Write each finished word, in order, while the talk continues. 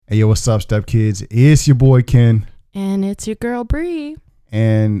Hey, yo, what's up, Step Kids? It's your boy Ken. And it's your girl Bree.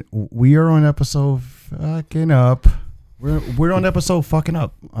 And we are on episode fucking up. We're on episode fucking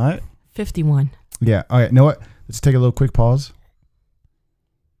up. All right. 51. Yeah. All right. You know what? Let's take a little quick pause.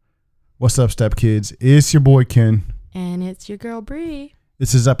 What's up, Step Kids? It's your boy Ken. And it's your girl Bree.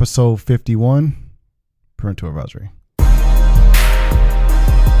 This is episode 51. Parental advisory.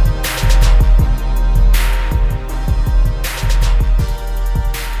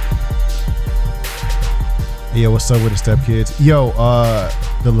 Hey, yo, what's up with the Step Kids? Yo,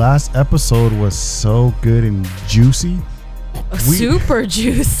 the last episode was so good and juicy. Super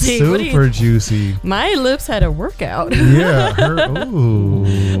juicy. Super juicy. My lips had a workout. Yeah. Ooh.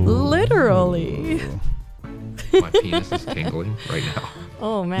 Literally. My penis is tingling right now.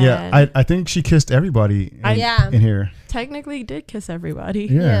 Oh, man. Yeah, I think she kissed everybody in here. Technically did kiss everybody.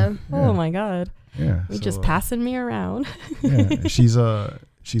 Yeah. Oh, my God. Yeah. You're just passing me around. Yeah. She's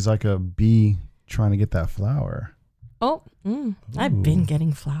like a bee trying to get that flower. Oh, I've been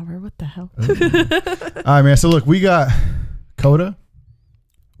getting flour. What the hell? All right, man. So look, we got Coda.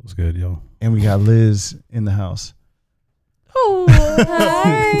 What's good, yo? And we got Liz in the house. Oh,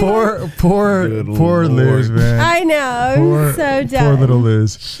 hi. Poor Liz, man. I know. I'm so done. Poor little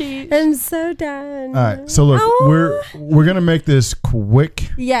Liz. I'm so done. All right. So look, we're gonna make this quick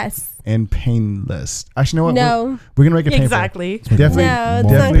Yes. and painless. Actually, you know what? No. We're gonna make it painful. exactly. Definitely. No, it's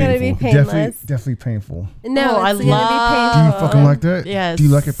definitely not gonna be painless. Definitely painful. No, I it's gonna love- Do you be painful. fucking like that? Yes. Do you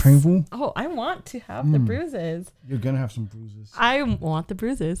like it painful? Oh, I want to have the bruises. You're gonna have some bruises. I want the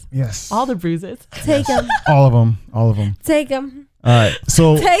bruises. Yes. All the bruises. Take them. All of them. All of them. Take them. All right.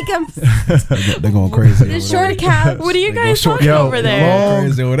 So Take them. They're going crazy. The short couch. What are you They go guys short- talking Yo, over there? long-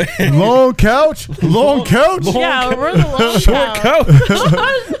 Crazy over there. long couch. Long couch. Yeah, we're the long Short couch.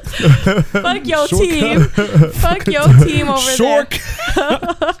 Fuck your Short team. Fuck your team over Short.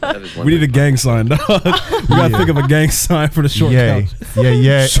 That is We need a gang sign, dog. We gotta think of a gang sign for the short Yay. couch.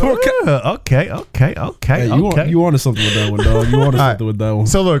 Yeah. Short Okay. Hey, you wanted something with that one, dog. You wanted something with that one.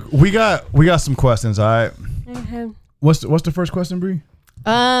 So look, we got some questions. All right. Okay. What's the first question, Bree?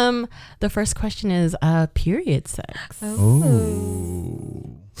 there. The first question is period sex.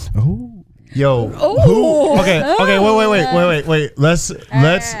 Oh. Oh. Yo. Who? Okay. Wait. Let's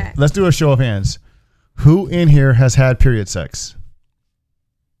do a show of hands. Who in here has had period sex?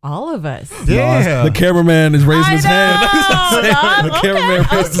 All of us. Yeah. The cameraman is raising his hand. know, The dog. cameraman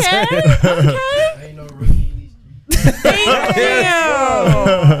raised his hand. Thank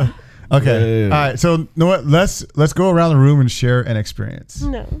you. Okay. Yeah. All right. So, you know what? Let's go around the room and share an experience.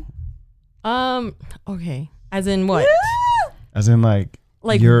 No. Okay. As in what? As in, like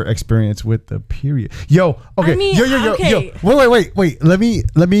your experience with the period. Yo. Okay. I mean, Yo. okay. Wait. Let me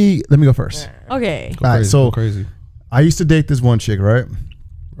go first. Okay. All right. So Crazy. I used to date this one chick, right?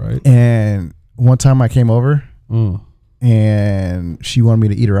 Right. And one time I came over Mm. and she wanted me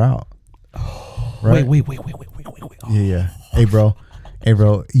to eat her out. Right? Wait. Yeah. Hey, bro.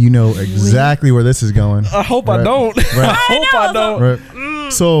 You know exactly where this is going. I hope Right. I don't. Right. I hope I don't.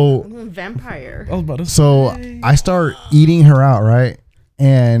 Right. So Vampire. I was about to So I start eating her out, right?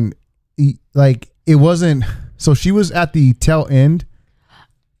 And it wasn't. So she was at the tail end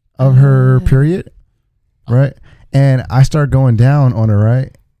of her period, right? And I start going down on her,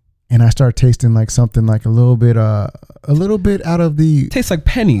 right? And I start tasting like something like a little bit out of the. tastes like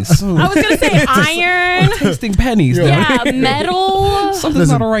pennies. I was gonna say iron. Tasting pennies. Yeah, metal. Something's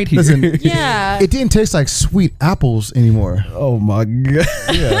not right here. Listen, Yeah. it didn't taste like sweet apples anymore. Oh my god.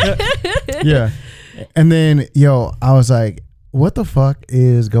 Yeah. And then, I was like, what the fuck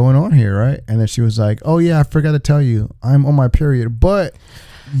is going on here, right? And then she was like, oh yeah, I forgot to tell you, I'm on my period, but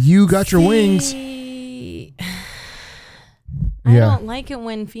you got your wings. I Yeah. don't like it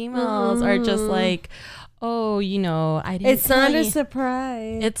when females are just like, oh, I didn't. It's not tell a you.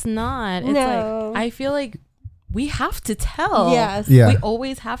 surprise. It's not. It's No. like I feel like we have to tell. Yes. Yeah. We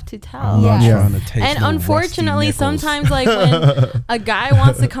always have to tell. I'm not Yeah. trying to taste And no unfortunately, rusty nickels. sometimes like when a guy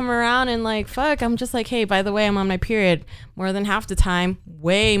wants to come around and like, fuck, I'm just like, hey, by the way, I'm on my period. More than half the time,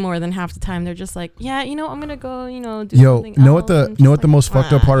 way more than half the time, they're just like, yeah, I'm gonna go, do something know what else. the I'm know what just the like, most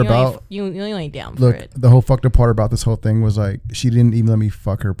fucked up part you ain't- about? you ain't down for Look, it. the whole fucked up part about this whole thing was like she didn't even let me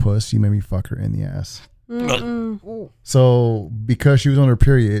fuck her puss. She made me fuck her in the ass. So because she was on her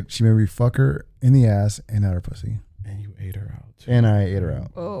period, she made me fuck her in the ass and not her pussy. And you ate her out. And I ate her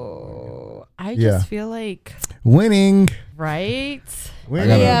out. Oh, I Yeah. just feel like Winning. right.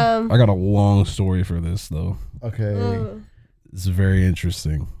 Yeah. I got a long story for this though. Okay. It's very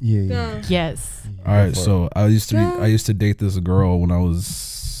interesting. Yeah. Yes. All right, so I used to date this girl when it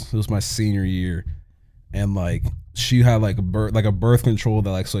was my senior year, and like she had like a birth control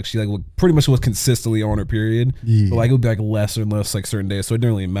that like so like she like pretty much was consistently on her period. Yeah. But like it would be like less and less like certain days, so it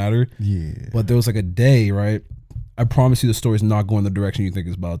didn't really matter. Yeah. But there was like a day, right? I promise you, the story's not going the direction you think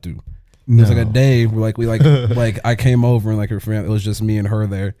it's about to. No. There's like a day where like we like I came over and like her family, it was just me and her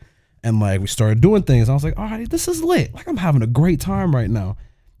there, and like we started doing things. I was like, all right, this is lit. Like I'm having a great time right now,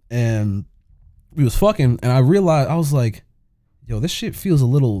 and we was fucking, and I realized I was like, yo, this shit feels a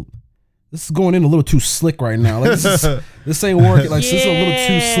little. This is going in a little too slick right now. Like this ain't working. Like this is a little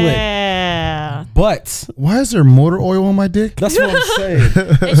too slick. Yeah. But why is there motor oil on my dick? that's what I'm saying.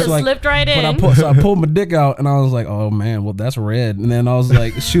 It just slipped right in. But I pulled my dick out and I was like, oh man, well that's red. And then I was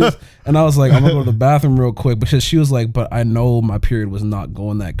like, I'm gonna go to the bathroom real quick because she was like, but I know my period was not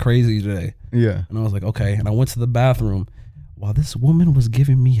going that crazy today. Yeah. And I was like, okay. And I went to the bathroom while this woman was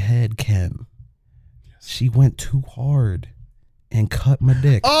giving me head, Ken. She went too hard and cut my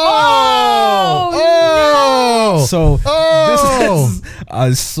dick. Oh! So Oh!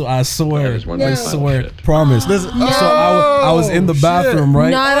 this is, I swear, That is one I big swear, shit. promise. So I was in the bathroom,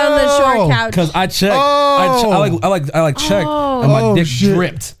 right? Not on the short couch. Because I checked, Oh. I checked, and my Oh, dick shit.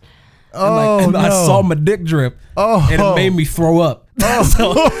 dripped. Oh, and I no. saw my dick drip, Oh. and it made me throw up. So I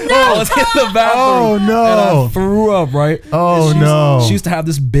was in the bathroom, Oh, no. and I threw up. Right? Oh, no. She used to have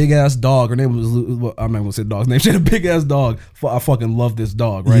this big ass dog. Her name was well, I'm not gonna say the dog's name. She had a big ass dog. I fucking love this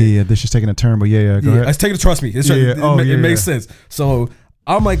dog. Right? Yeah, this is taking a turn, but yeah, go ahead. I take it. Trust me. It's Yeah, it, yeah. it makes sense. So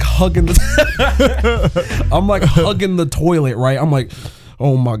I'm like hugging the toilet, right? I'm like,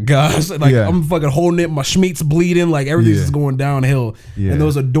 oh my gosh, like Yeah. I'm fucking holding it. My schmeat's bleeding, like everything's Yeah. just going downhill. Yeah. And there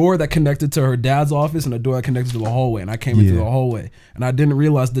was a door that connected to her dad's office and a door that connected to the hallway. And I came in through Yeah. the hallway, and I didn't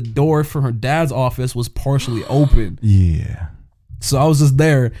realize the door for her dad's office was partially open. Yeah. So I was just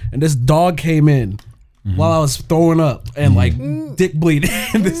there, and this dog came in while I was throwing up and like dick bleeding.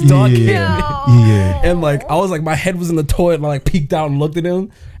 And this dog came in. Yeah. And like I was like, my head was in the toilet, and I like peeked out and looked at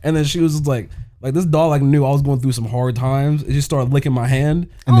him, and then she was just like this dog like knew I was going through some hard times. It just started licking my hand,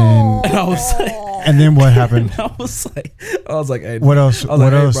 And then and I was like, and then what happened? I was like, hey, What else? I was What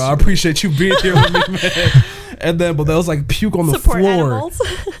like, hey, else? bro, I appreciate you being here with me, man. And then, but there was like puke on the Support floor, animals.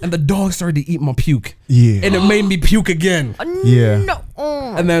 and the dog started to eat my puke, Yeah. and it made me puke again. Yeah. No.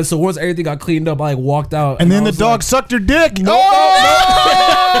 And then, so once everything got cleaned up, I like walked out, And then I the was dog like, sucked your dick. No,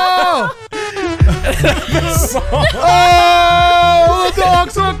 Oh! Oh, the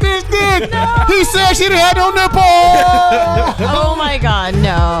dog sucked his dick. He said she didn't have no nipple. Oh my God,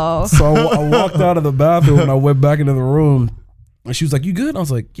 no. So I walked out of the bathroom and I went back into the room, and she was like, "You good?" I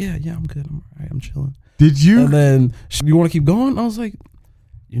was like, "Yeah, I'm good. I'm all right. I'm chilling." Did you? And then you want to keep going? I was like,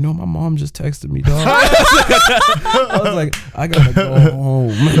 you know, my mom just texted me, dog. I was like, I gotta go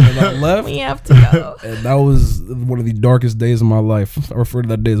home. And I left. We have to go. And that was one of the darkest days of my life. I refer to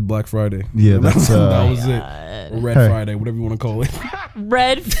that day as Black Friday. Yeah, that's, that was God. it. Or Red Hey. Friday, whatever you want to call it.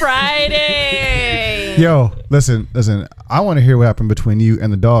 Red Friday. Yo, listen. I want to hear what happened between you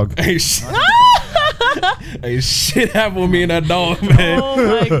and the dog. Hey, shit happened with me and that dog, man.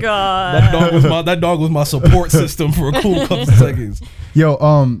 Oh my God. That dog was my support system for a cool couple seconds. Yo,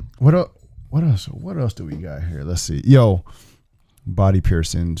 what else do we got here? Let's see. Yo, body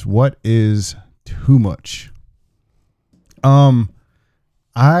piercings. What is too much? I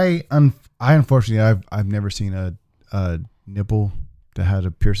unfortunately I've never seen a nipple that had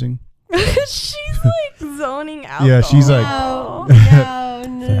a piercing. She's like zoning out. Yeah, she's like No.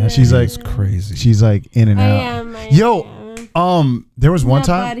 she's like It's crazy. she's like in and I out. am. Yo, there was one Not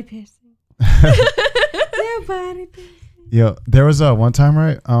time. Body piercing. No body piercing. Yo, there was one time,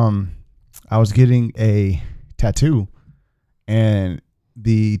 right? I was getting a tattoo, and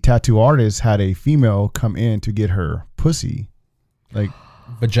the tattoo artist had a female come in to get her pussy. Like,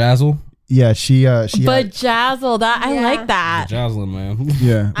 Vajazzle? yeah, she had, Bejazzle. That I Yeah. like that. Vajazzling, man.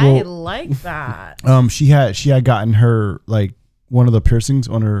 yeah. I Well, like that. she had gotten her like one of the piercings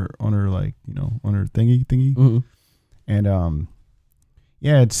on her like on her thingy, Mm-hmm. and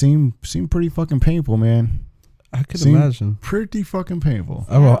yeah, it seemed pretty fucking painful, man. I could Seemed imagine. Pretty fucking painful.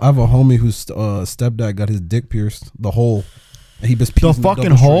 I have a homie whose stepdad got his dick pierced, the hole. And he just The pieced fucking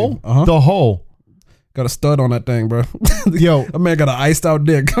double hole, string. Uh-huh. the hole. Got a stud on that thing, bro. Yo, That man got an iced out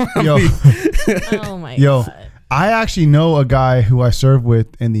dick. yo. Oh my Yo. God. I actually know a guy who I served with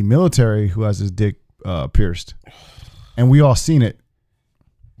in the military who has his dick pierced, and we all seen it.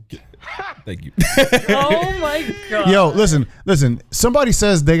 Thank you. Oh my God. Yo, listen. Somebody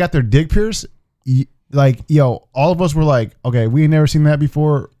says they got their dick pierced. All of us were like, okay, we ain't never seen that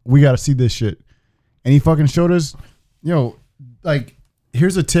before. We got to see this shit. And he fucking showed us. Yo, like,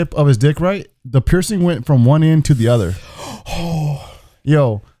 here's a tip of his dick. Right, the piercing went from one end to the other.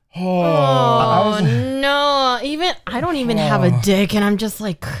 Yo, Oh no! Even I don't even have a dick, and I'm just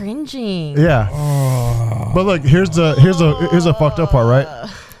like cringing. Yeah. But look, here's a fucked up part, right?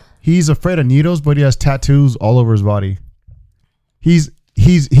 He's afraid of needles, but he has tattoos all over his body. He's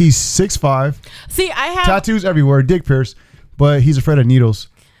 6'5", See, I have. tattoos everywhere, dick pierced, but he's afraid of needles.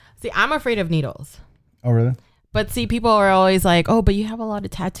 See, I'm afraid of needles. Oh really? But see, people are always like, "Oh, but you have a lot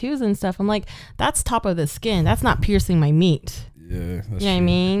of tattoos and stuff." I'm like, "That's top of the skin. That's not piercing my meat." Yeah, that's You know what I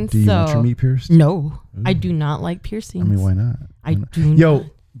mean? Do you want your meat pierced? No, I do not like piercings. I mean, why not? I Why not? do Yo, not.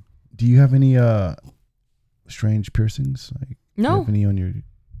 do you have any strange piercings? Like, do you No, have any on your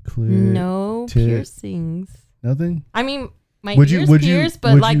clit? no tit? piercings. Nothing. I mean, my Would you- ears would you- pierced,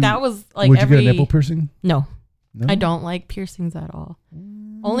 but would like you- that was like Would you every. get a nipple piercing? No, No. I don't like piercings at all.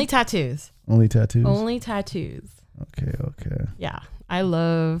 Only tattoos. Only tattoos. Only tattoos. Okay. Okay. Yeah, I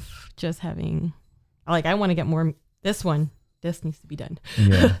love just having. Like, I want to get more. This needs to be done.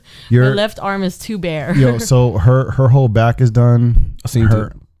 Yeah. My Your left arm is too bare. yo. So her whole back is done. I seen her.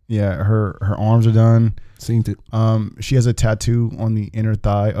 it. Yeah. Her arms are done. Seen it. She has a tattoo on the inner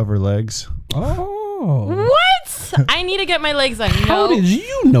thigh of her legs. Oh. What? I need to get my legs done. How No. did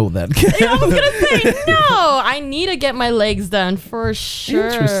you know that? I was gonna say no. I need to get my legs done for sure.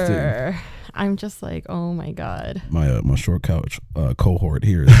 Interesting. I'm just like, oh my god. My short couch cohort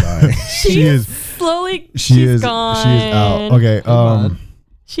here is dying. She is. Slowly. She she's is. gone. She is out. Okay. on.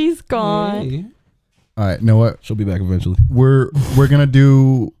 She's gone. Hey. All right. Know what? She'll be back eventually. We're gonna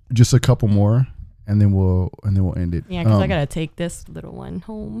do just a couple more, and then we'll end it. Yeah, because I gotta take this little one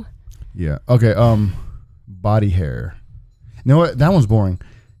home. Yeah. Okay. Body hair. You know what? That one's boring.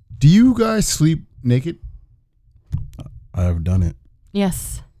 Do you guys sleep naked? I've done it.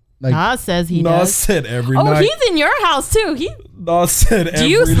 Yes. Like- Nas says he Nas does. said every Oh, night. he's in your house too. Nas said every Do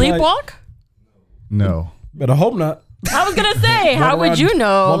you night. sleepwalk? No. Better hope not. I was gonna say, how would you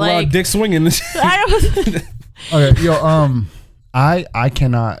know? Walk around Like, dick swinging. I was, Okay. Yo. I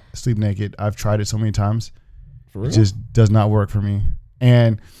cannot sleep naked. I've tried it so many times. For It just does not work for me.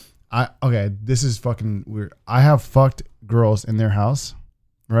 And this is fucking weird. I have fucked girls in their house,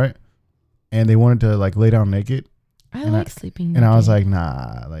 right? And they wanted to like lay down naked, I And like sleeping. and I was naked. like,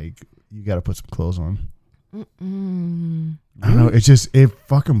 nah, like you got to put some clothes on. Mm-mm. I don't know. It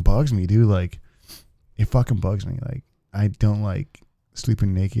fucking bugs me, dude. Like, it fucking bugs me. Like, I don't like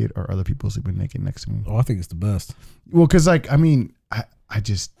sleeping naked or other people sleeping naked next to me. Oh, I think it's the best. Well, cause like, I mean, I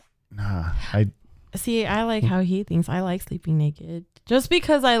just, nah, See, I like how he thinks I like sleeping naked. Just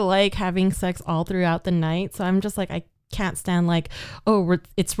because I like having sex all throughout the night. So I'm just like, I can't stand like, oh,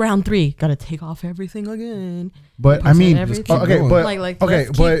 it's round 3. Got to take off everything again. but I Put mean, everything- okay, going. but, like okay,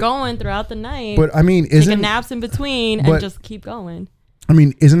 let's but, keep going throughout the night. but I mean, Taking isn't, naps in between but- and just keep going. I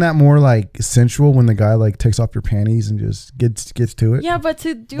mean, isn't that more like sensual when the guy like takes off your panties and just gets to it? Yeah, but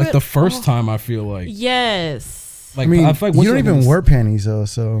to do Like it the first oh, time, I feel like. Yes. Like, I mean, I feel like you once don't even wear panties though.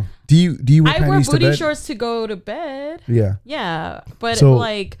 So do you wear I wear panties to booty bed? shorts to go to bed. Yeah. Yeah, but So-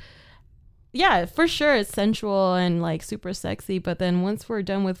 like, yeah, for sure it's sensual and like super sexy. But then once we're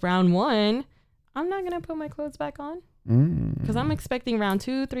done with round 1, I'm not gonna put my clothes back on because I'm expecting round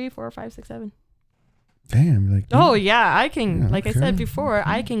 2, 3, 4, 5, 6, 7. Damn. Like. Oh yeah, I can. Yeah, like I okay. said before,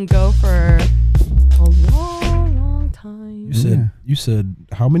 I can go for a long time. You said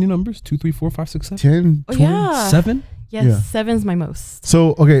how many numbers? 2, 3, 4, 5, 6, 7? 10, Oh 20? yeah, 7? Yes, Yeah. 7's my most.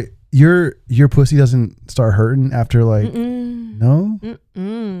 So okay, your pussy doesn't start hurting after like Mm-mm. no.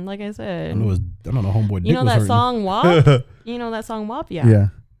 Mm-mm. Like I I said, know homeboy. you know that song WAP? You know that song WAP? Yeah. Yeah.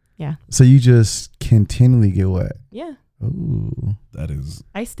 Yeah. So you just continually get wet. Yeah. Ooh. That is.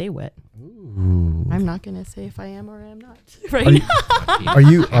 I stay wet. Ooh. I'm not gonna say if I am or am not right Are you- now. My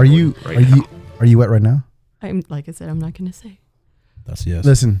penis Are you is tingling right now. are you wet right now? I'm like I said, I'm not gonna say. That's yes.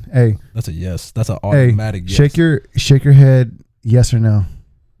 Listen, hey, That's a yes. That's an hey, automatic yes. shake your head, yes or no.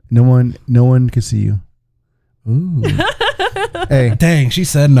 No one can see you. Ooh. Hey, Dang, she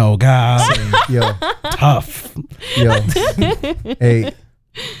said no, guys. yo, Tough. yo. Hey,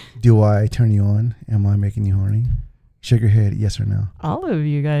 do I turn you on? Am I making you horny? Shake your head, yes or no. All of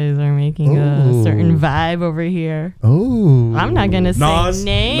you guys are making Ooh. a certain vibe over here. Oh. I'm not gonna say Nas,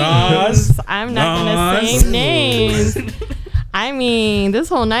 names. Nas, I'm not gonna Nas. say names. I mean, this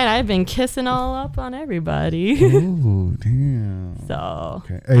whole night I've been kissing all up on everybody. Oh, damn. So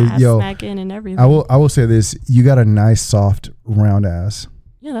Okay. Hey, ass yo, smacking and everything. I will say this. You got a nice, soft, round ass.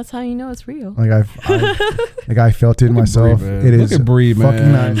 Yeah, that's how you know it's real. Like I felt it myself. Bree, man. It is Look at Bree,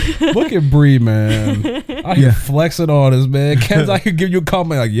 fucking man. nice. Look at Bree, man. I Yeah. can flex it on this, man. Ken's I could give you a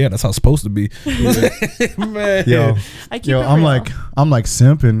comment like, yeah, that's how it's supposed to be. Man. Yo, I keep yo, it I'm real. like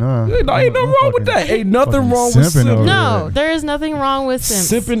simping. Ain't nothing wrong with that. Ain't nothing fucking wrong with simping over simping. No, there. there is nothing wrong with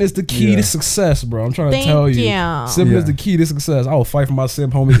simps. Simping is the key Yeah. to success, bro. I'm trying to Thank tell you. you. Simping Yeah. is the key to success. I will fight for my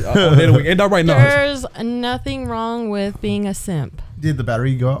simp homies all day of the week. Ain't that right now? There's nothing wrong with being a simp. Did the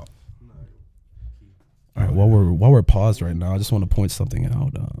battery go out? All right, while we're paused right now, I just want to point something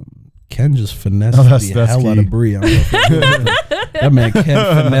out. Ken just finessed Oh, that's the hell out key. of Bree. I don't know if you- that man Ken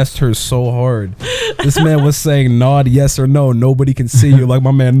finessed her so hard. This man was saying nod yes or no. Nobody can see you. Like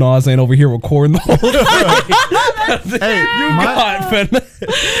my man Nas ain't over here recording the whole thing. Hey, You my- got finesse.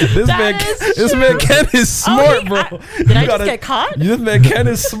 This That is man Ken is smart, bro. Did I You just gotta- get caught? This man Ken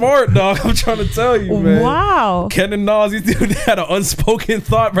is smart, dog. I'm trying to tell you, man. Wow. Ken and Nas, these dudes had an unspoken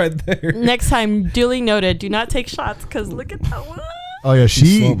thought right there. Next time, duly noted. Do not take shots because look at that one. Oh yeah,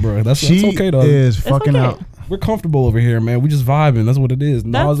 she slow, bro. That's she okay, though. is It's fucking okay. out. We're comfortable over here, man. We just vibing. That's what it is.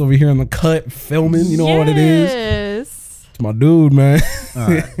 Nas That's- over here in the cut, filming. You know what it is? Yes. It's my dude, man. All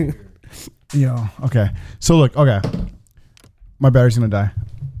right. Yo, okay. So look, okay. My battery's gonna die.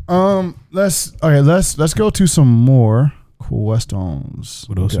 Let's go to some more questions.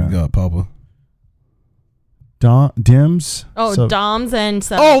 What else Okay. you got, Papa? Dims. Oh, So- Doms and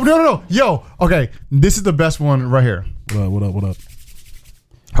subs. Oh no. Yo, okay. This is the best one right here. What up? What up?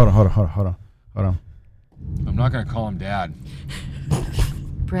 Hold on. I'm not gonna call him dad.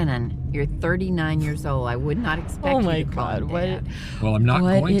 Brennan, you're 39 years old. I would not expect Oh you my to call God, him what- Dad. Well, I'm not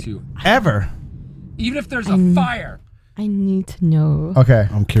What going it- to. Ever. Even if there's a fire. I need to know. Okay.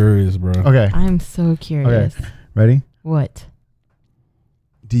 I'm curious, bro. Okay. I'm so curious. Ready? What?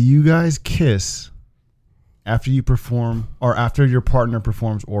 Do you guys kiss after you perform or after your partner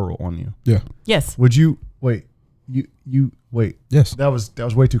performs oral on you? Yeah. Yes. Would you wait? You wait. Yes. That was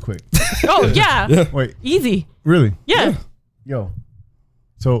way too quick. Oh, yeah. Wait, Easy. really? Yeah. Yo.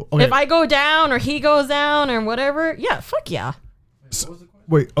 So okay. If I go down or he goes down or whatever, yeah, fuck yeah.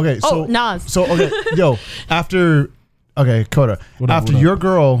 Wait. Okay. So Oh, Nas. So okay. Yo. After. Okay, Coda. What up, After what up? your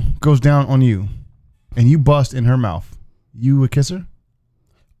girl goes down on you, and you bust in her mouth, you would kiss her?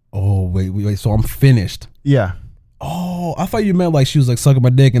 Oh wait. So I'm finished. Yeah. Oh, I thought you meant like she was like sucking my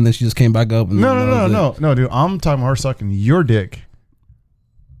dick and then she just came back up. And No, that was it. no, dude. I'm talking about her sucking your dick.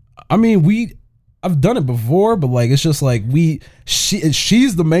 I mean, I've done it before, but like it's just like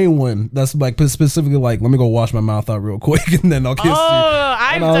she's the main one that's like specifically like, let me go wash my mouth out real quick and then I'll kiss you. Oh,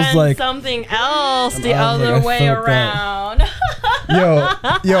 I've And I was done like- something else the I was other like, I way felt that. around.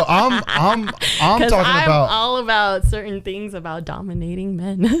 Yo, I'm talking Because I'm about all about certain things about dominating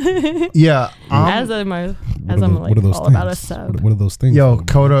men. yeah. as I'm like all about a sub. What are those things? Yo, though?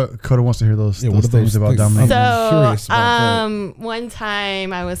 Coda wants to hear those, Yeah, those what are things those about things? dominating. So, curious about one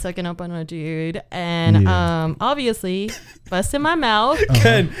time I was sucking up on a dude, and Yeah. obviously busted my mouth.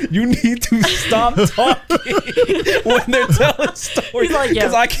 Ken, you need to stop talking when they're telling stories. He's like, yeah.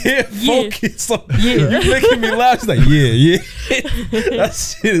 Because I can't Yeah. focus on Yeah. you making me laugh. She's like, yeah. That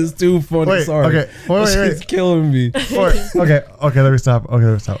shit is too funny. Wait, Sorry. okay. Wait, That shit's killing me. okay, let me stop.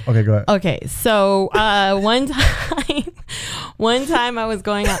 Okay, go ahead. Okay, so one time I was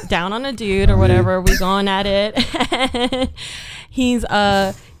going down on a dude or whatever, we going at it, and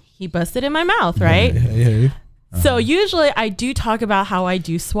he busted in my mouth, right? Hey. So usually I do talk about how I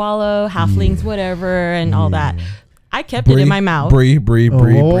do swallow, halflings, whatever, and all that. I kept it in my mouth. Bree. I kept it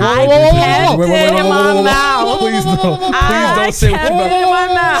in my mouth. Please don't. Please I don't say kept what it in my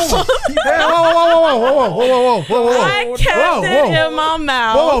mouth. I kept it in my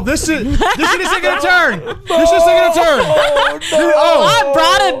mouth. Whoa, this shit is taking a turn. This shit's taking a turn. I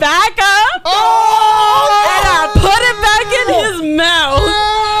brought it back up and I put it back in his mouth.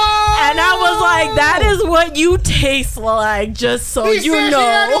 And I was like, that is what you taste like, just so you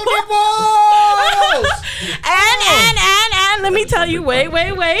know. And let me tell you, wait.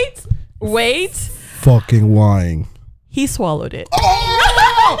 Fucking lying. He swallowed it.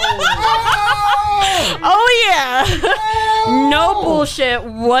 Oh yeah. No bullshit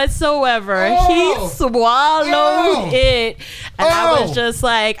whatsoever. He swallowed it. And I was just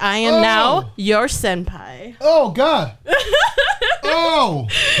like, I am now your senpai. Oh God. Oh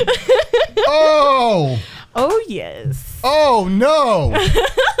Oh yes. no.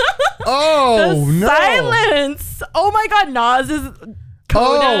 Oh no. Silence. Oh my god, Nas is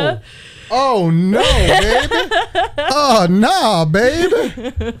Coda. Oh no, baby. Oh nah,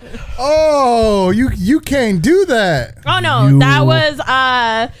 baby. Oh, you can't do that. Oh no, You- that was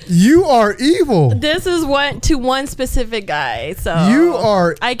You are evil. this is what to one specific guy. So You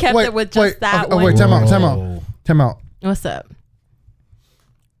are. I kept it with just that okay, one. wait, time out. Whoa. Time out. What's up?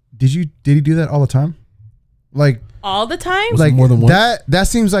 Did he do that all the time? Like All the time Was it like more than once? that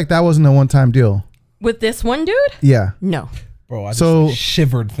seems like that wasn't a one-time deal. with this one dude? Yeah. No. Bro, I just So-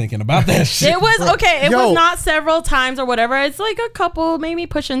 shivered thinking about that shit. It was okay. It Yo. was not several times or whatever. It's like a couple, maybe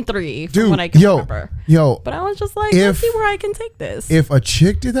pushing 3 from Dude, what I can yo, remember. yo, But I was just like, If- let's see where I can take this. if a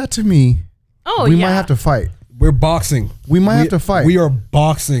chick did that to me, oh we yeah, might have to fight. We're boxing. We might have to fight. We are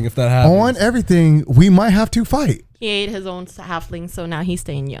boxing if that happens. On everything, we might have to fight. He ate his own halfling, so now he's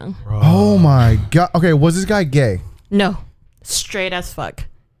staying young. Oh my god. Okay, was this guy gay? No, straight as fuck.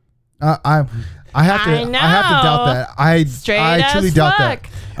 I have to I I have to doubt know. that. I Straight truly as doubt fuck.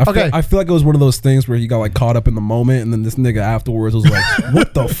 that. Okay. I feel like it was one of those things where he got like caught up in the moment, and then this nigga afterwards was like,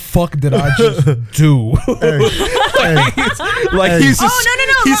 "What the fuck did I just do?" Hey, like Hey. he's just, Oh,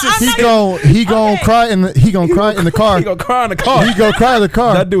 no. he's just he gon' cry in the car. he gonna cry in the car. He gonna cry in the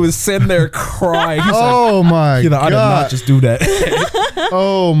car. That dude was sitting there crying. He's like, Oh my I did not god. just do that.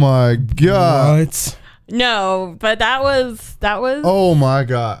 Oh my god. What? No, but that was. Oh my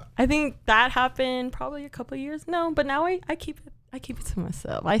god. I think that happened probably a couple years. No, but now I keep it. I keep it to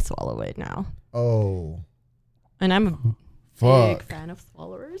myself. I swallow it now, Oh and I'm a big fuck. fan of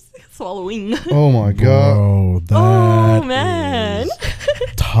swallowers. Swallowing. Oh my god. Bro, that Oh man, is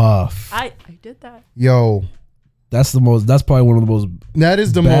tough. I did that. Yo, That's probably one of the most that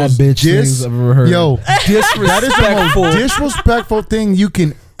is the bad most bitch things I've ever heard. Yo, disrespectful. that is the most disrespectful thing you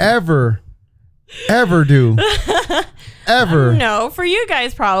can ever do. Ever. No, for you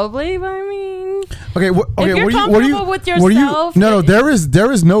guys probably, but I mean, Okay, you're what are you? comfortable with yourself, No, there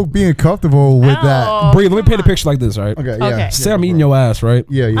is no being comfortable with that. Oh, Bree, let me come paint a on. picture like this, right? Okay, yeah. Okay. Say I'm eating your ass, right?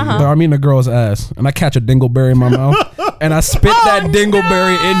 Yeah, yeah. Uh-huh. But I'm eating a girl's ass, and I catch a dingleberry in my mouth, and I spit that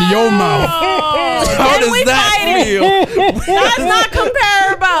dingleberry in your mouth. How Then we does that fight it. feel? That's not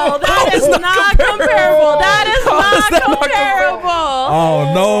comparable. That is not comparable. That is that not not comparable.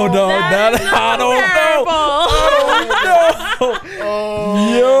 Oh no, dog! That is I not don't know. comparable.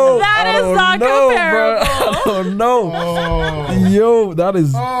 Yo, That I is don't not know, comparable. bruh. I don't know. Oh. Yo, that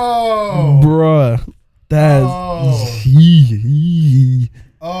is, Oh. bruh. That's.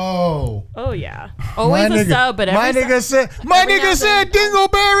 Oh. Oh yeah, always a sub, but my every nigga said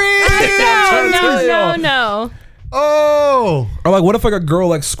dingleberry. No. Oh. Or like, what if like a girl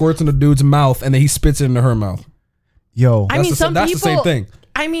like squirts in a dude's mouth and then he spits it into her mouth? Yo. I mean, some that's people. the same thing.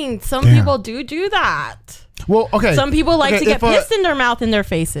 I mean, some Damn. people do that. Well, okay. Some people like Okay, to get if a- pissed in their mouth in their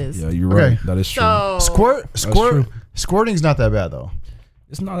faces. Yeah, you're Okay. right. That is true. So Squirt. true. Squirting's not that bad though.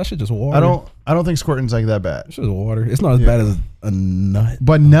 It's not. That shit just water. I don't think squirting's like that bad. That shit is water. It's not as bad as a nut.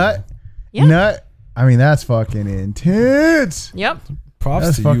 But nut. Yeah. I mean, that's fucking intense. Yep. Props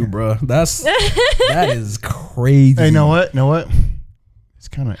That's to fucking- you, bro. That is crazy. Hey, know what? It's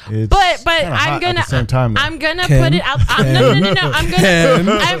kind of. But I'm gonna at the same time. though. I'm gonna Ken? put it out. No. I'm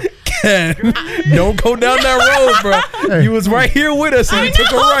gonna. I'm, Ken, don't go down that road, bro. You was right here with us and you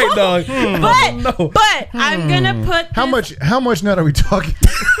took a right, dog. but I'm gonna put How much nut are we talking?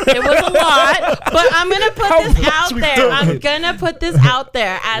 it was a lot, but I'm gonna put How this much out we there. doing? I'm gonna put this out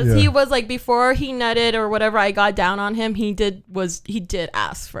there as Yeah. he was like before he nutted or whatever. I got down on him. He did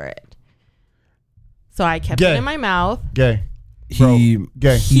ask for it, so I kept Gay. it in my mouth. Gay. He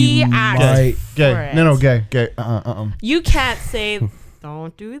Gay. He asked might- for Gay. it. No, gay. Gay. You can't say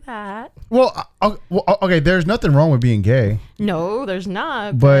don't do that. Well, okay. There's nothing wrong with being gay. No, there's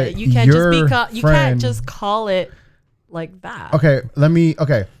not. But But you can't just your be. You friend- can't just call it like that. Okay.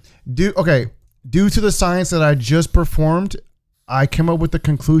 Due to the science that I just performed, I came up with the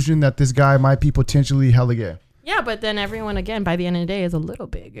conclusion that this guy might be potentially hella gay. Yeah, but then everyone again by the end of the day is a little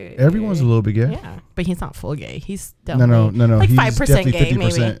bit gay. Everyone's a little bit gay. Yeah, but he's not full gay. He's No, definitely no. like He's 5% definitely gay,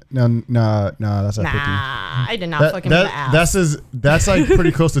 maybe. 50%. No, that's not 50. Nah, I did not fucking the ass. That's like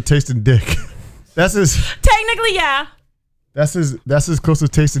pretty close to tasting dick. That's Technically, yeah. as close to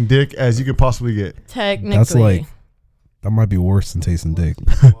tasting dick as you could possibly get. Technically, That's like that might be worse than tasting dick.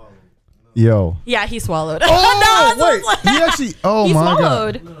 Yo. yeah. He swallowed. Oh No, wait, he actually. Oh he my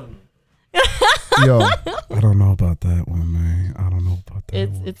swallowed. god. Yo. I don't know about that one, man. I don't know about that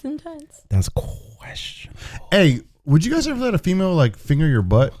one. It's intense. That's questionable. Hey, would you guys ever let a female like finger your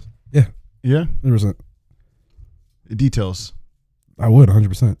butt? Yeah, Yeah. 100%. Details. I would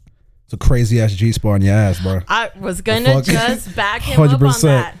 100%. It's a crazy ass G spot on your ass, bro. I was gonna fuck? just back him up on 100%.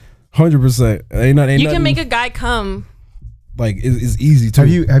 that. 100%. Ain't You nothing, can make a guy come. like it's easy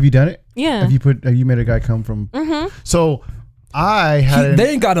too. Have you done it? Yeah. Have you made a guy come from? Mm-hmm. So I had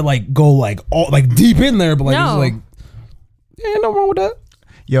They ain't gotta like go like all like deep in there, but like No. it's like yeah, no wrong with that.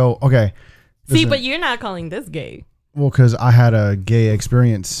 yo, okay. See, Listen, but you're not calling this gay. well, because I had a gay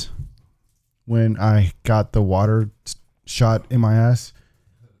experience when I got the water shot in my ass.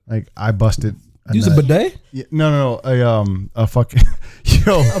 Like I busted. Use a nut. bidet? Yeah, no, a fucking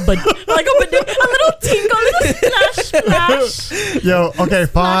yo, But like a little tinkle, a little splash. yo. Okay,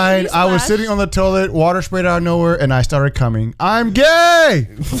 fine. I was splash. sitting on the toilet, water sprayed out of nowhere, and I started coming. I'm gay.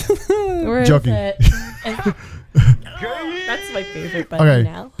 Where is Joking. it? That's my favorite button Okay,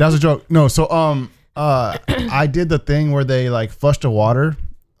 now. that was a joke. No, so I did the thing where they like flush the water,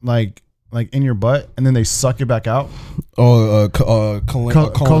 like in your butt, and then they suck it back out. Oh, colonoscopy?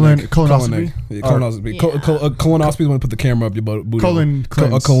 Yeah, colonoscopy. Yeah. Colonoscopy is when they put the camera up your booty. Colon hole.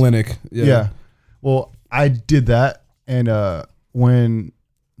 A cleanse. colonic. Yeah. Well, I did that, and when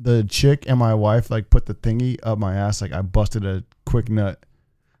the chick and my wife like put the thingy up my ass, like I busted a quick nut.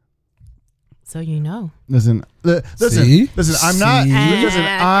 So you know. Listen. See? Listen. I'm not. See? Listen.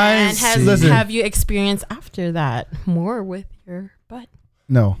 And Listen. have you experienced after that more with your butt?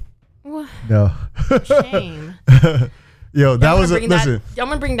 No. What? No. Shame. Yo, that was a listen. I'm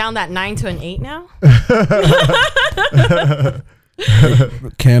gonna bring down that 9 to an 8 now.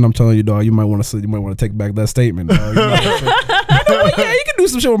 Ken, I'm telling you, dog, you might want to take back that statement. Dog. You might wanna say, yeah, you can do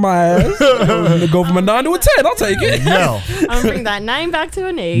some shit with my ass. Go from a 9 to a 10. I'll take it. No. I'm gonna bring that 9 back to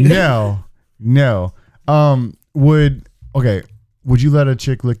an 8. No. Would you let a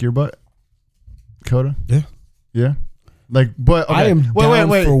chick lick your butt, Coda? Yeah. Yeah. Like, but okay. I am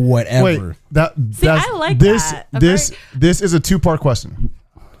down for whatever. Wait, See, that's I like this. that. This is a 2-part question.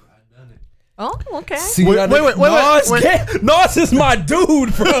 Oh, okay. See, Wait, that wait, nigga- wait, wait, Nas, Nas is my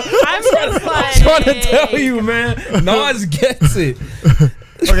dude, bro. I'm just like, I'm trying to tell you, man. Nas gets it.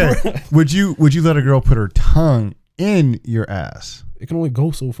 Okay, would you let a girl put her tongue in your ass? It can only go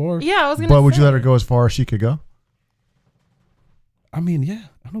so far. Yeah, I was gonna. But would you say. let her go as far as she could go? I mean, yeah.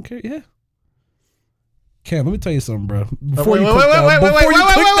 I don't care. Yeah. Cam, let me tell you something, bro. Wait, Before you wait, click wait, that wait, button, before you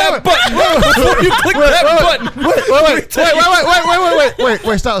click that button,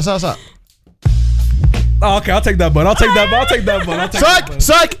 Wait, stop. Oh, okay, I'll take that button. I'll take that button.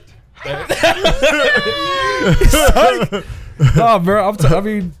 Psych. Nah, bro. I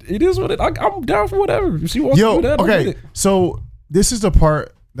mean, it is what it. I'm down for whatever. If she wants to do that, I'm with okay. it. So this is the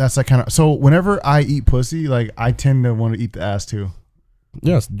part that's like kind of. So whenever I eat pussy, like I tend to want to eat the ass too.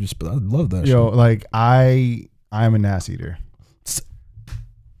 Yes, I love that. Yo, like I'm a ass eater.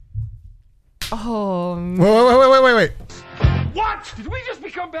 Oh. Wait. What? Did we just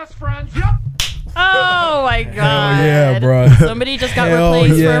become best friends? Yep. Oh my god. yeah, bro. Somebody just got Hell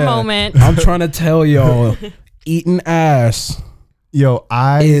replaced for yeah. a moment. I'm trying to tell y'all, eating ass Yo,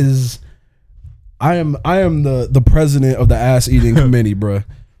 I am the president of the ass eating committee, bro.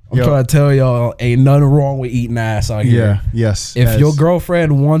 I'm Yo. trying to tell y'all, ain't nothing wrong with eating ass out here. yes. If your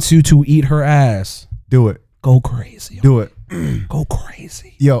girlfriend wants you to eat her ass, do it, go crazy. do it. Go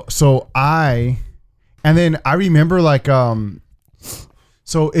crazy. Yo, so and then I remember like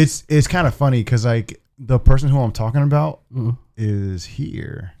so it's kind of funny because like the person who I'm talking about is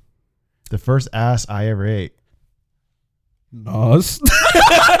here. The first ass I ever ate. Nas. He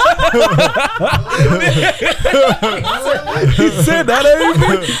said that.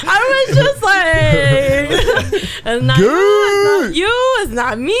 I was just like, it's not you, it's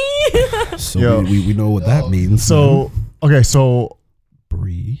not me. So Yo. we know what that means. So okay, so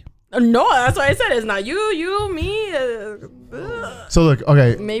Bree. No, that's why I said it's not you, me. so look,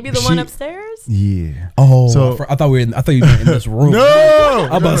 okay, Maybe the one upstairs. Yeah. Oh, So- I thought you were in this room. No,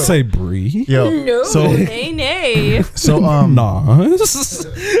 I'm about to say Bree. yo. No, So nay. so Nas.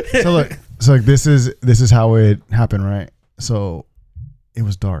 so look, so like this is how it happened, right? So it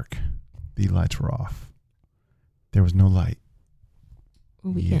was dark, the lights were off, there was no light.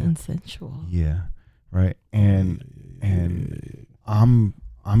 We Yeah. getting sensual. Yeah, right. And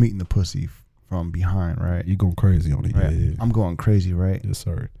I'm eating the pussy from behind, right? You going crazy on it. Right. Yeah. I'm going crazy, right? Yes,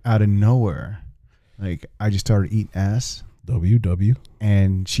 sir. Out of nowhere, like I just started eating ass, WW.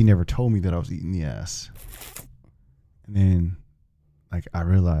 and she never told me that I was eating the ass. And then, like I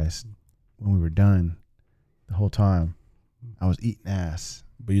realized when we were done, the whole time I was eating ass.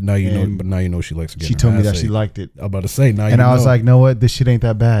 But now you know. And But now you know she likes to get. She her told me ass that she ate. liked it, I'm about to say now. and you I was know. like, "No, what? This shit ain't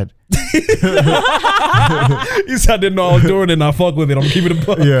that bad." you said I didn't know I was doing it, and I fuck with it. I'm keeping it.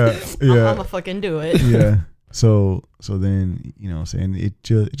 Yeah, I'm yeah. gonna fucking do it. Yeah. So then, you know what I'm saying, it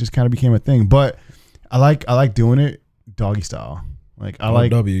just kind of became a thing. But I like doing it doggy style. Like I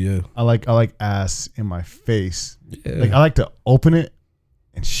like W. Yeah. I like ass in my face. Yeah. Like I like to open it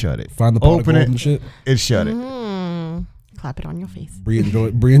and shut it. Find the pot of Open gold it and shit. and shut it. Clap it on your face. Bree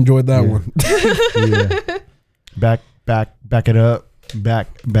enjoyed that one. Yeah. Back it up. Back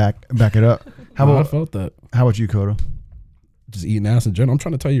it up. How I about felt that. how about you, Kodo? Just eating ass in general. I'm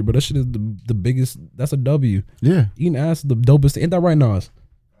trying to tell you, bro. That shit is the biggest. That's a W. Yeah. Eating ass is the dopest. Ain't that right, Nas?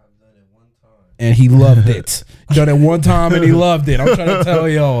 And he loved it. He done it one time and he loved it. I'm trying to tell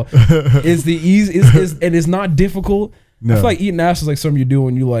y'all, it's the easy. And it's not difficult. No. I feel like eating ass is like something you do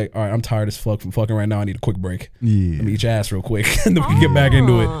when you like, all right, I'm tired as fuck from fucking right now. I need a quick break. Yeah. Let me eat your ass real quick, and then we can get back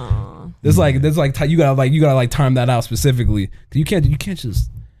into it. There's like you gotta time that out specifically. 'Cause you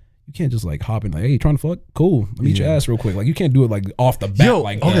can't just like hop in like, hey, you trying to fuck? Cool. Let me eat your ass real quick. Like you can't do it like off the bat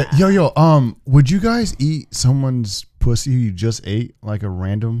like that. Would you guys eat someone's pussy who you just ate, like a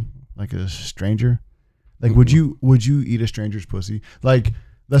random, like a stranger? Like, would you eat a stranger's pussy? Like,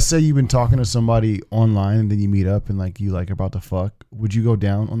 let's say you've been talking to somebody online and then you meet up and like you like about to fuck. Would you go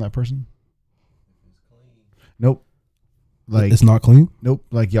down on that person? Nope. Like, It's not clean. nope.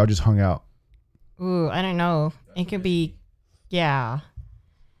 Like y'all just hung out. Ooh, I don't know. It could be, yeah.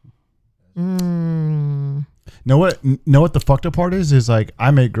 Mm. Know what the fucked up part is like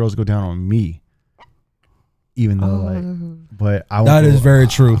I make girls go down on me, even though like, but I won't That go- is very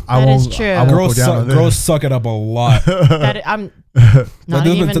true. I That won't, is true. I won't go Girls down on them. girls suck it up a lot. That I'm not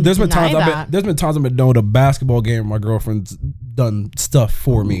even there's been deny times that. there's been times I've been doing a basketball game. My girlfriend's done stuff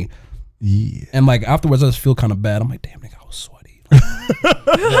for me, Yeah. and like afterwards I just feel kind of bad. I'm like, damn, nigga, I was sweaty.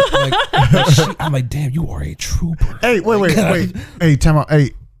 I'm like, damn, you are a trooper. Hey, wait. Hey, time out.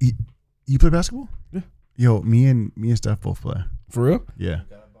 Hey, you play basketball? Yeah. Yo, me and Steph both play. For real? Yeah.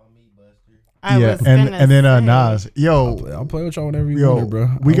 I yeah, was and gonna then say. Nas. Yo, I'll play with y'all whenever you want, bro.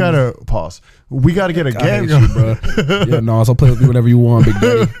 we gotta pause. We gotta get a I game hate going. you, bro. Yeah, Nas, I'll play with you whenever you want, big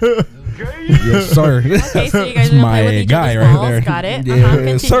daddy. Yes, sir. Okay, so you guys That's are gonna play my with each guy other's right balls. there. Got it.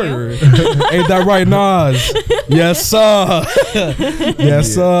 Yes, Continue. sir. Ain't that right, Nas? Yes, sir.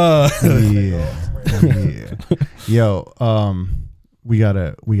 Yes, sir. Yeah. Yo, we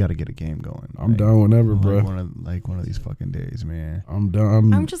gotta get a game going. I'm down whenever, Like bro. one of these fucking days, man. I'm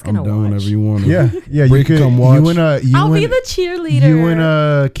done. I'm just gonna down watch. whenever you want. Yeah. Bree You can could come watch. You and I'll be the cheerleader. You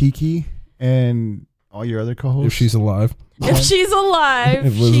and Kiki and all your other co-hosts. If she's alive. if she's alive.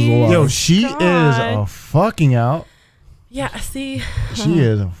 If Liz is alive. Yo, she God. is a fucking out. Yeah, see. She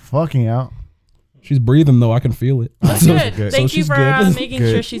is a fucking out. She's breathing though. I can feel it. That's good. good. Thank So you she's for good. making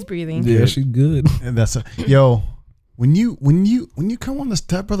Good. sure she's breathing. Yeah, she's good. And that's yo. When you come on the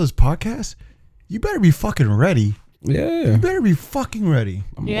Step Brothers podcast, you better be fucking ready. Yeah. You better be fucking ready.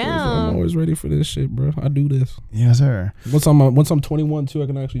 I'm always ready for this shit, bro. I do this. Yes, sir. Once I'm 21 too, I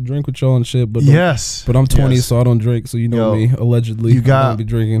can actually drink with y'all and shit. But Yes. But I'm 20, Yes. so I don't drink. So you know Yo, me. Allegedly, you got- I don't be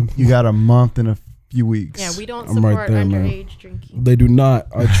drinking. You got a month and a few weeks. Yeah, we don't I'm support right there, man. underage drinking. They do not.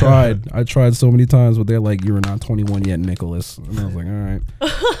 I tried so many times, but they're like, "You're not 21 yet, Nicholas." And I was like, "All right."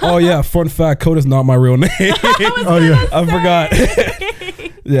 Oh yeah, fun fact: Coda's not my real name. Oh yeah. I forgot.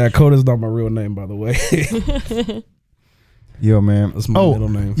 Yeah, Coda's not my real name, by the way. Yo, man. That's my middle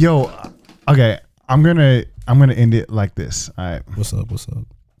name. Yo. Okay. I'm gonna end it like this. All right. What's up? What's up?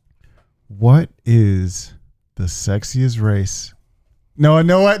 What is the sexiest race? No,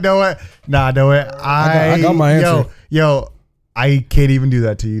 know what? Nah, know what? I got my answer. Yo, I can't even do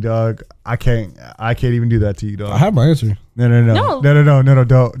that to you, dog. I can't even do that to you, dog. I have my answer. No,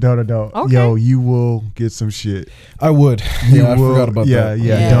 don't. Okay. Yo, you will get some shit. I would. You Yeah, I will, forgot about that.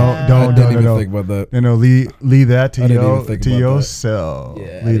 Yeah. Don't, I didn't even think about that. No, leave that to I didn't even think about that. yourself. Yeah, I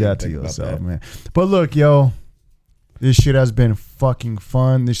leave didn't that to think about yourself, that. man. But look, yo, this shit has been fucking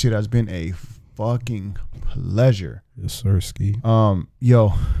fun. This shit has been a fucking pleasure. Yes, sir, Ski.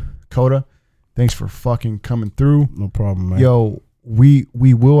 Yo, Coda, thanks for fucking coming through. No problem, man. Yo, we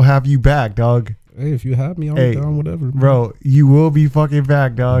will have you back, dog. Hey, if you have me, I'm Hey, down whatever, man. Bro, you will be fucking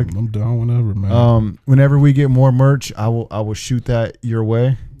back, dog. I'm down whenever, man. Whenever we get more merch, I will shoot that your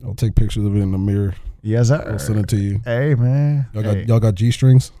way. I'll take pictures of it in the mirror. Yes, sir. I'll send it to you. Hey, man. Y'all got G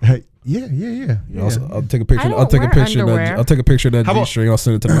strings? Hey, yeah. I'll take a picture. I don't I'll take a wear picture. underwear. I'll take a picture of that How G about- string. I'll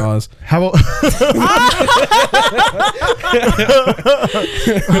send it to Nas. How about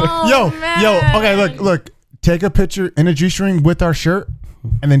Oh, yo? Okay, look. Take a picture in a G-string with our shirt,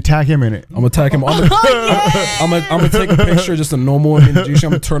 and then tag him in it. I'm gonna tag him. I'm gonna take a picture, just a normal in the G string.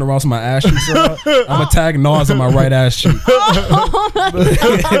 I'm gonna turn around so my ass cheeks are out. I'm gonna tag Nas on my right ass cheek. That's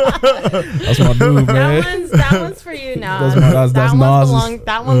my dude, man. That one's for you now. That's Nas's-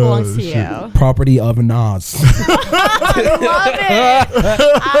 That one belongs to you. Property of Nas.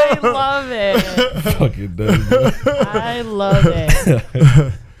 I love it. Fucking dead, bro. I love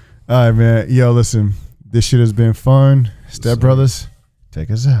it. All right, man. Yo, listen. This shit has been fun. Step Brothers, Take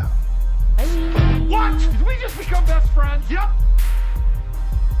us out. What? Did we just become best friends? Yep.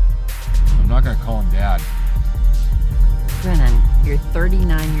 I'm not gonna call him Dad. Brennan, you're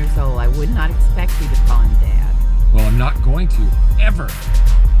 39 years old. I would not expect you to call him Dad. Well, I'm not going to, ever.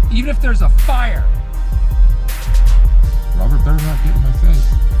 Even if there's a fire. Robert better not get in my face.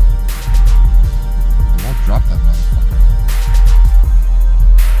 I won't drop that motherfucker.